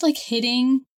just like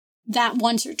hitting that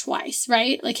once or twice,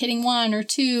 right? Like hitting 1 or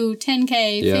 2,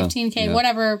 10K, 15K,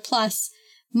 whatever plus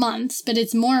months, but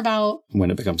it's more about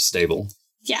when it becomes stable.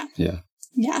 Yeah. Yeah.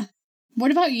 Yeah.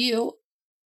 What about you?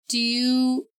 Do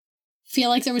you feel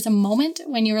like there was a moment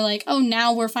when you were like, oh,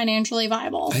 now we're financially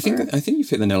viable? I think you've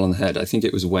hit the nail on the head. I think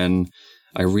it was when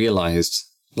I realized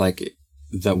like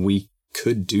that we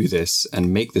could do this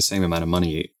and make the same amount of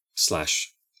money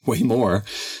 / way more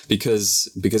because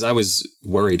I was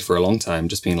worried for a long time,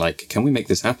 just being like, can we make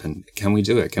this happen? Can we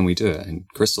do it? Can we do it? And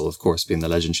Crystal, of course, being the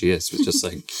legend she is, was just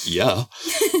like, yeah,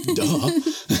 duh.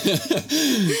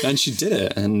 And she did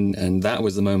it. And that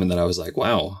was the moment that I was like,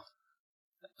 wow,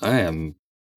 I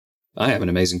have an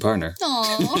amazing partner.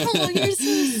 Oh, you're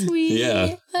so sweet.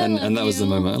 Yeah. And that was the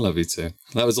moment. I love you too.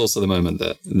 That was also the moment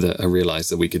that I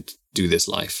realized that we could do this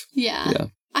life. Yeah.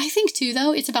 I think too,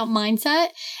 though, it's about mindset,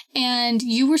 and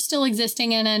you were still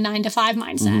existing in a 9-to-5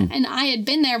 mindset. And I had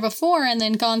been there before and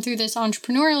then gone through this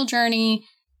entrepreneurial journey.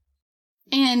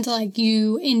 And like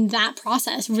you in that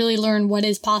process really learn what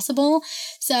is possible.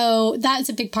 So that's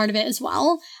a big part of it as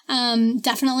well.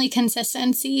 Definitely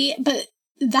consistency, but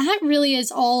that really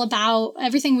is all about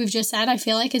everything we've just said. I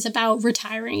feel like is about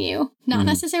retiring you, not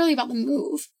necessarily about the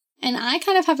move. And I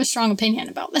kind of have a strong opinion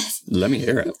about this. Let me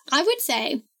hear it. I would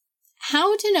say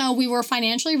how to know we were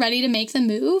financially ready to make the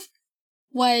move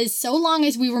was so long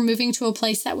as we were moving to a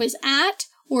place that was at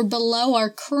or below our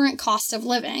current cost of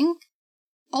living.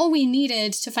 All we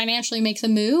needed to financially make the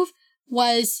move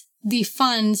was the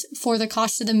funds for the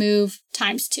cost of the move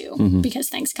times 2 because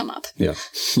things come up. Yeah.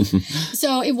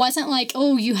 So it wasn't like,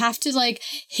 oh, you have to like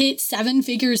hit 7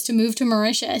 figures to move to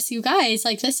Mauritius. You guys,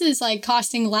 like this is like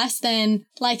costing less than,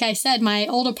 like I said, my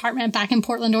old apartment back in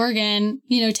Portland, Oregon,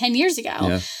 10 years ago.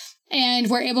 Yeah. And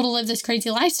we're able to live this crazy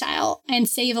lifestyle and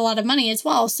save a lot of money as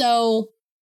well. So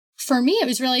for me, it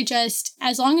was really just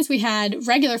as long as we had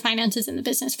regular finances in the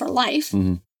business for life,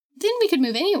 then we could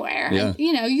move anywhere. Yeah.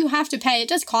 And, you have to pay. It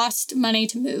does cost money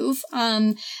to move.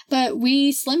 But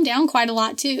we slimmed down quite a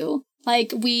lot too.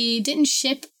 Like we didn't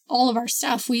ship all of our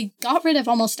stuff. We got rid of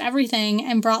almost everything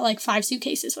and brought like 5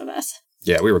 suitcases with us.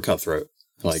 Yeah, we were cutthroat.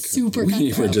 Like super we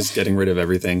cutthroat. were just getting rid of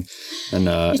everything. And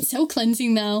it's so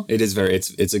cleansing though. It is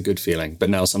it's a good feeling.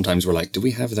 But now sometimes we're like, do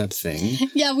we have that thing?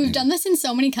 Yeah, we've done this in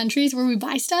so many countries where we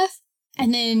buy stuff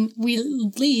and then we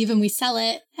leave and we sell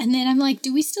it. And then I'm like,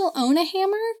 do we still own a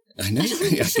hammer? I know.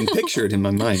 I can picture it in my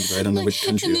mind, but I don't know which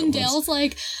country and then it was. Dale's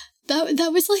like,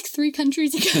 that was like 3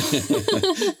 countries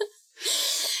ago.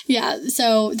 Yeah,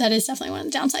 so that is definitely one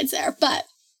of the downsides there. But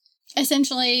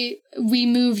essentially, we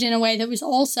moved in a way that was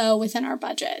also within our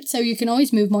budget. So you can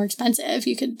always move more expensive.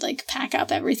 You could like pack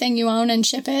up everything you own and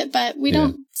ship it, but we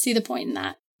don't see the point in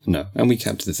that. No, and we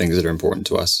kept the things that are important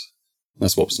to us.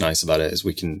 That's what was nice about it, is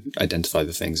we can identify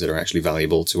the things that are actually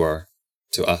valuable to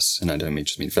us, and I don't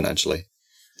just mean financially.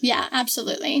 Yeah,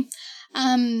 absolutely.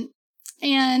 And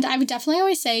I would definitely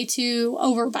always say to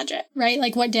over budget, right?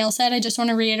 Like what Dale said, I just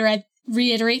want to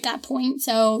reiterate that point.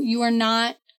 So you are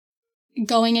not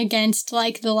going against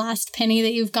like the last penny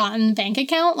that you've got in the bank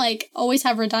account. Like always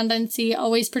have redundancy,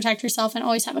 always protect yourself, and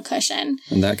always have a cushion.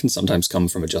 And that can sometimes come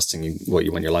from adjusting what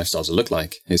you want your lifestyle to look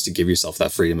like, is to give yourself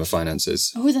that freedom of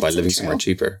finances by living somewhere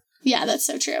cheaper. Yeah, that's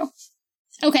so true.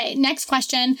 Okay, next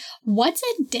question. What's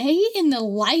a day in the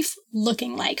life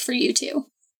looking like for you two?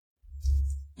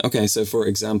 Okay, so for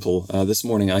example, this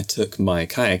morning I took my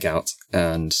kayak out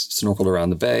and snorkeled around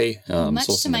the bay.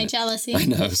 Much to my jealousy. I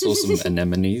know, saw some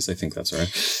anemones, I think that's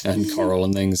right, and coral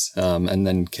and things, and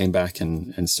then came back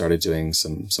and started doing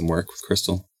some work with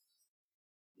Crystal.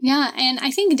 Yeah, and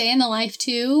I think day in the life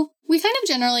too, we kind of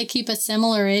generally keep a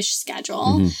similar-ish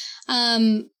schedule.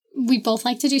 We both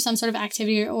like to do some sort of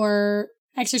activity or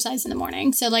exercise in the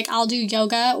morning. So like I'll do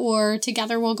yoga, or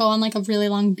together we'll go on like a really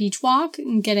long beach walk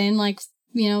and get in like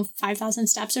 5,000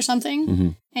 steps or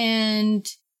something. And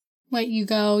you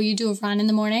do a run in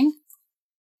the morning,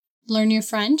 learn your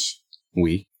French.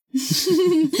 Oui.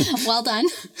 Well done.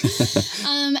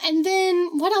 And then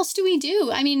what else do we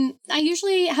do? I mean, I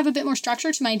usually have a bit more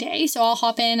structure to my day. So I'll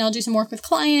hop in, I'll do some work with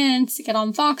clients, get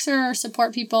on Voxer,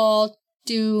 support people,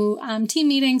 do team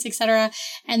meetings, etc.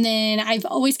 And then I've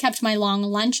always kept my long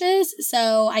lunches.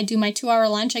 So I do my 2-hour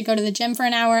lunch. I go to the gym for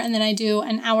an hour, and then I do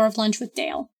an hour of lunch with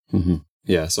Dale.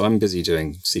 Yeah, so I'm busy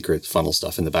doing secret funnel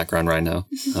stuff in the background right now,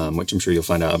 which I'm sure you'll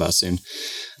find out about soon.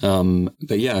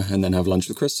 But yeah, and then have lunch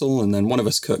with Crystal, and then one of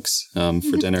us cooks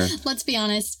for dinner. Let's be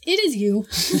honest, it is you.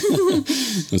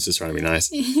 I was just trying to be nice.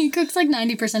 He cooks like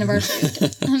 90% of our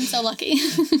food. I'm so lucky.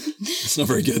 It's not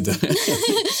very good, though.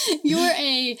 You're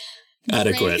a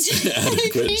adequate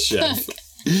chef.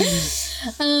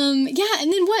 Yeah,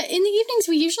 and then in the evenings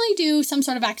we usually do some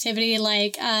sort of activity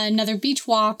like another beach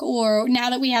walk, or now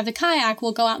that we have the kayak,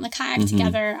 we'll go out in the kayak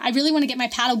together. I really want to get my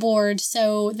paddleboard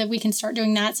so that we can start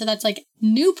doing that. So that's like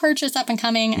new purchase up and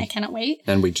coming. I cannot wait.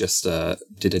 And we just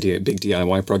did a big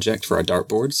DIY project for our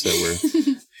dartboard, so we're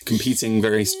competing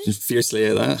very fiercely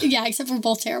at that. Yeah, except we're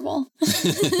both terrible.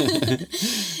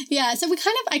 Yeah, so we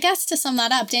kind of, I guess to sum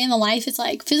that up, day in the life is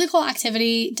like physical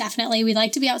activity, definitely. We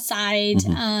like to be outside,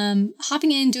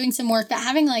 hopping in, doing some work, but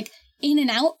having like in and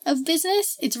out of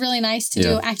business, it's really nice to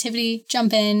do activity,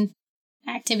 jump in,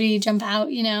 activity, jump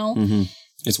out, you know?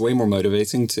 It's way more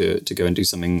motivating to go and do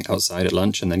something outside at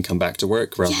lunch and then come back to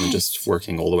work rather than just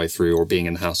working all the way through or being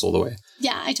in the house all the way.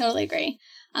 Yeah, I totally agree.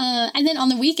 And then on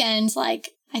the weekends,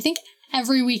 like I think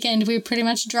every weekend we pretty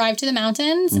much drive to the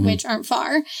mountains, which aren't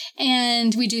far,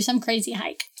 and we do some crazy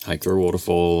hike. Hike through a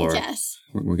waterfall, or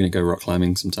we're going to go rock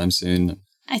climbing sometime soon.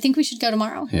 I think we should go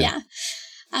tomorrow. Yeah.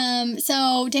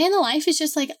 So day in the life is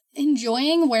just like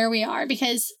enjoying where we are,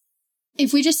 because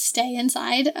if we just stay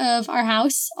inside of our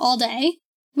house all day,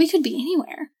 we could be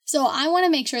anywhere. So I want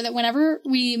to make sure that whenever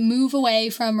we move away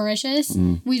from Mauritius,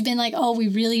 we've been like, oh, we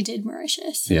really did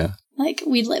Mauritius. Yeah. Like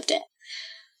we lived it.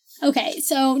 Okay.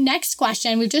 So next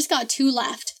question. We've just got 2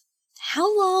 left.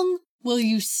 How long will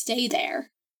you stay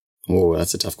there? Oh,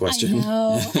 that's a tough question. I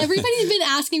know. Everybody's been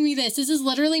asking me this. This is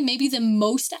literally maybe the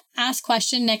most asked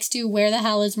question next to where the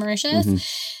hell is Mauritius?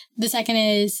 The second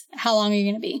is, how long are you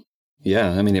going to be?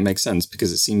 Yeah. I mean, it makes sense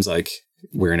because it seems like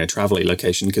we're in a travel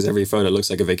location because every photo looks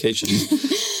like a vacation.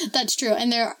 That's true.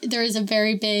 And there is a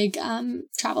very big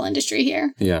travel industry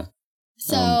here. Yeah.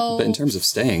 So, but in terms of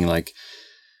staying, like,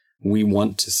 we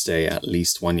want to stay at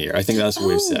least 1 year. I think that's what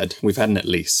we've said. We've had an at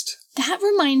least. That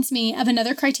reminds me of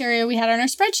another criteria we had on our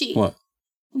spreadsheet. What?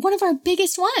 One of our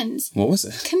biggest ones. What was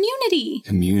it? Community.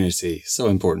 Community. So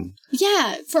important.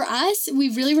 Yeah. For us, we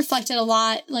really reflected a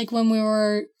lot, like when we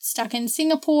were stuck in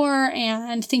Singapore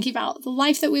and thinking about the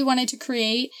life that we wanted to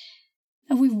create.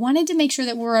 And we wanted to make sure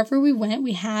that wherever we went,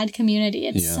 we had community.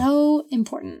 It's so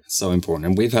important. So important.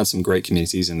 And we've had some great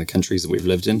communities in the countries that we've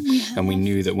lived in. And we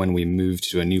knew that when we moved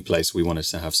to a new place, we wanted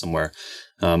to have somewhere.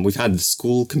 We've had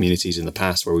school communities in the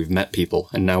past where we've met people,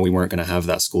 and now we weren't going to have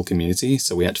that school community.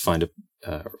 So we had to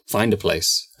find a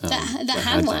place that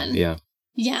had one. Yeah.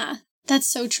 Yeah, that's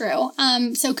so true.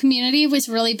 So community was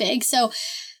really big. So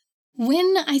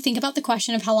when I think about the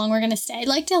question of how long we're going to stay,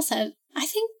 like Dale said, I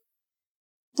think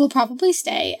we'll probably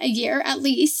stay a year at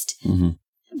least.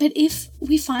 But if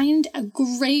we find a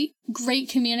great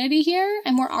community here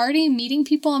and we're already meeting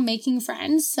people and making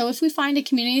friends, so if we find a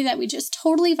community that we just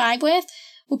totally vibe with,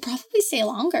 we'll probably stay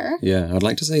longer. Yeah, I'd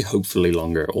like to say hopefully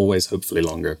longer, always hopefully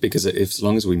longer, because as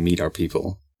long as we meet our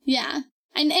people. Yeah.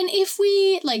 And if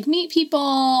we like meet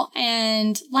people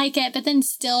and like it, but then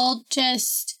still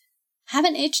just have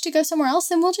an itch to go somewhere else,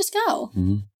 then we'll just go.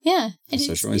 Yeah.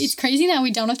 It's crazy now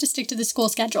we don't have to stick to the school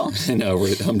schedule. I know.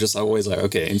 I'm just always like,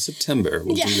 okay, in September,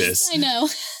 we'll do this. I know.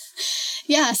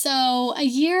 Yeah. So a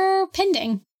year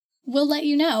pending. We'll let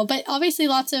you know. But obviously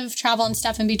lots of travel and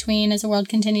stuff in between as the world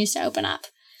continues to open up.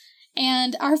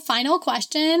 And our final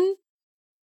question,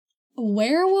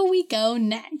 where will we go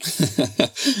next?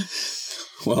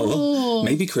 Well,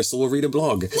 maybe Crystal will read a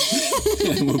blog.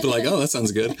 And we'll be like, oh, that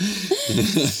sounds good.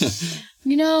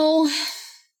 You know...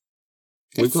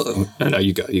 We've got... No,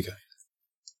 you go.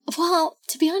 Well,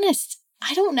 to be honest,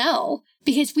 I don't know.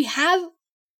 Because we have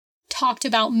talked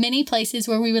about many places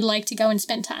where we would like to go and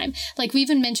spend time. Like we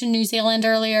even mentioned New Zealand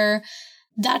earlier.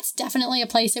 That's definitely a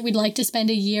place that we'd like to spend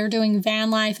a year doing van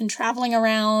life and traveling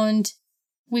around.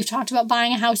 We've talked about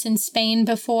buying a house in Spain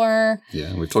before.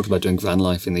 Yeah, we've talked about doing van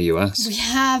life in the US. We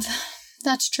have.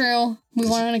 That's true. We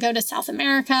want to go to South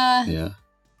America. Yeah.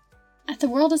 The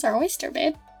world is our oyster,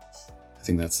 babe. I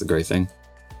think that's the great thing.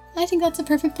 I think that's a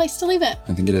perfect place to leave it.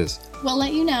 I think it is. We'll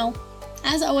let you know.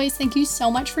 As always, thank you so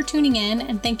much for tuning in,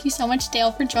 and thank you so much,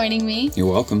 Dale, for joining me.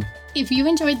 You're welcome. If you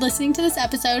enjoyed listening to this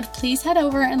episode, please head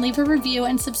over and leave a review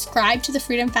and subscribe to the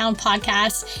Freedom Found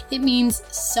podcast. It means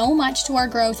so much to our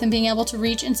growth and being able to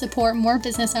reach and support more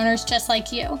business owners just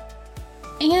like you.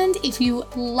 And if you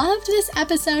loved this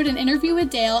episode and interview with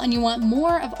Dale and you want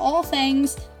more of all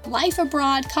things life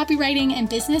abroad, copywriting, and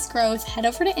business growth, head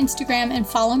over to Instagram and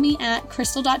follow me at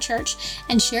crystal.church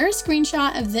and share a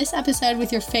screenshot of this episode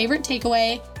with your favorite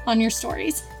takeaway on your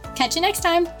stories. Catch you next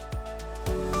time.